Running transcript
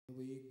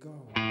we go.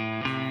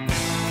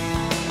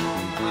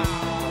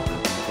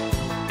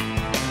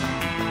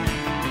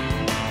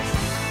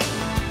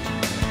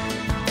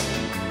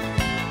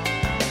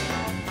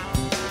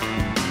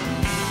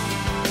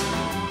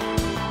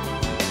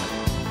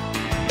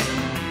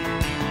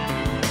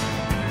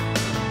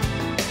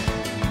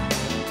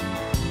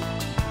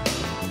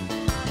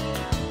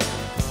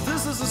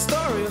 This is the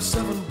story of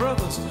 7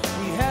 brothers.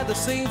 We had the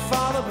same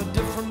father but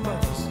different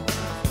mothers.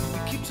 We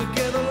keep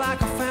together like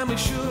a family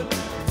should,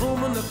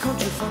 roaming the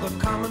country for the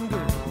common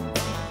good.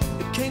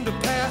 It came to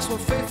pass one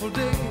fateful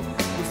day,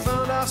 we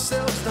found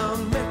ourselves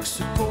down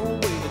Mexico way.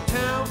 The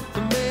town,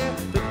 the mayor,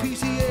 the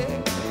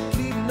PTA,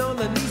 pleading on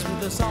their knees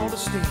with us all to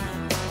stay.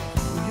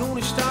 We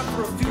only stopped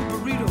for a few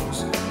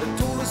burritos that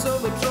told us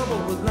of the trouble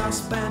with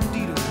Los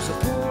Banditos. A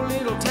poor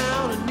little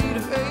town in need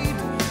of aid,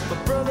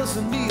 but brothers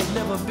and me have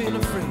never been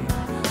afraid.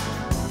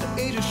 The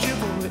age of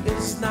chivalry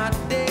is not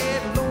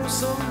dead.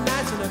 Lonesome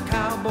nights in a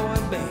cowboy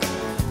band.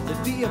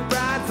 There'd be a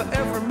bride for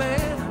every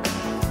man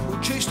who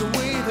chased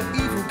away the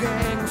evil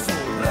gang for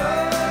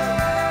love.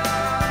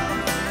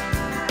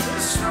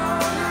 It's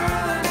stronger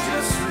than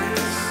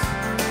justice.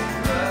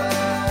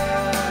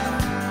 Love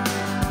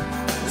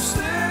is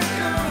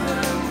thicker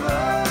than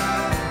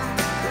blood.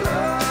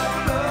 Love,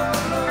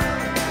 love,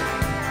 love.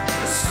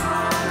 It's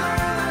stronger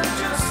than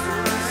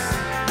justice.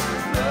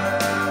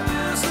 Love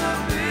is a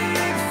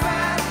big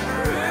fat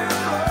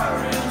river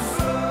in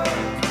flood.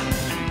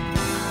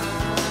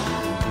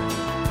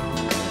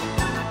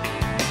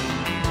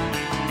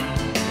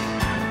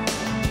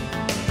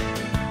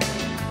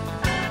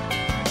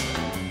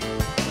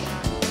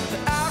 The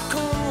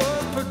outcome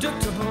was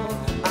predictable.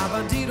 Our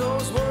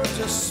banditos were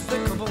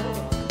despicable.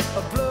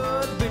 A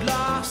blood be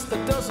lost, a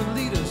dozen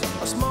liters,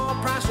 a small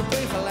price to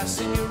pay for las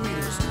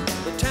senoritas.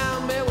 The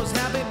town mayor was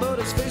happy, but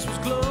his face was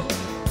glum.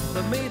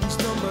 The maidens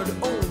numbered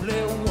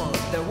only 1.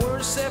 There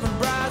were 7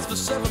 brides for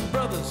 7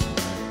 brothers.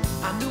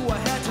 I knew I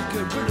had to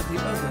get rid of the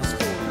others.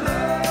 For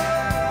love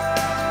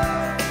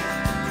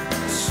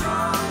is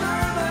stronger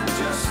than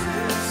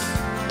justice.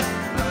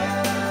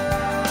 Love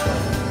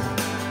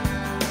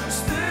is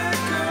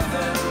thicker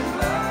than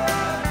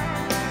blood.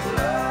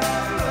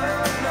 Love,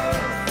 love,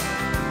 love.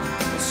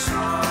 It's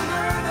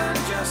stronger than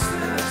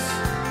justice.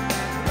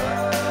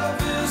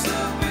 Love is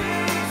a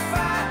big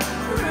fat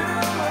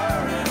river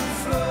in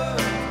flood.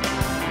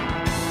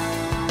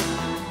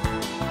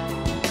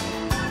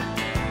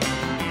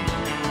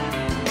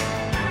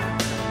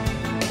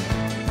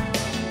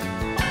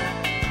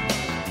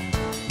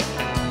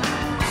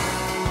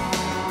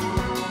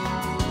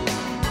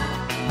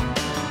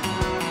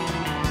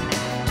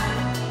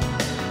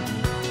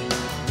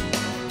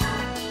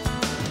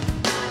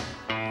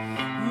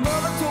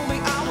 Mother told me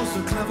I was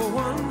the clever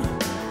one,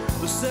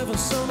 the 7th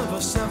son of a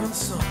 7th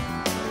son.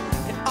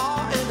 It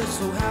all ended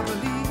so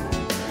happily.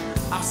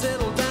 I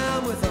settled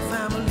down with a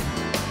family.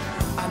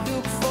 I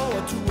look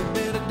forward to a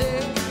better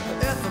day.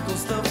 The ethical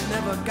stuff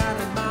never got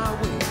in my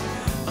way.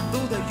 And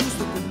though there used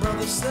to be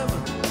brother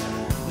 7,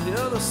 the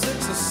other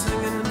 6 are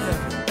singing in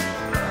heaven.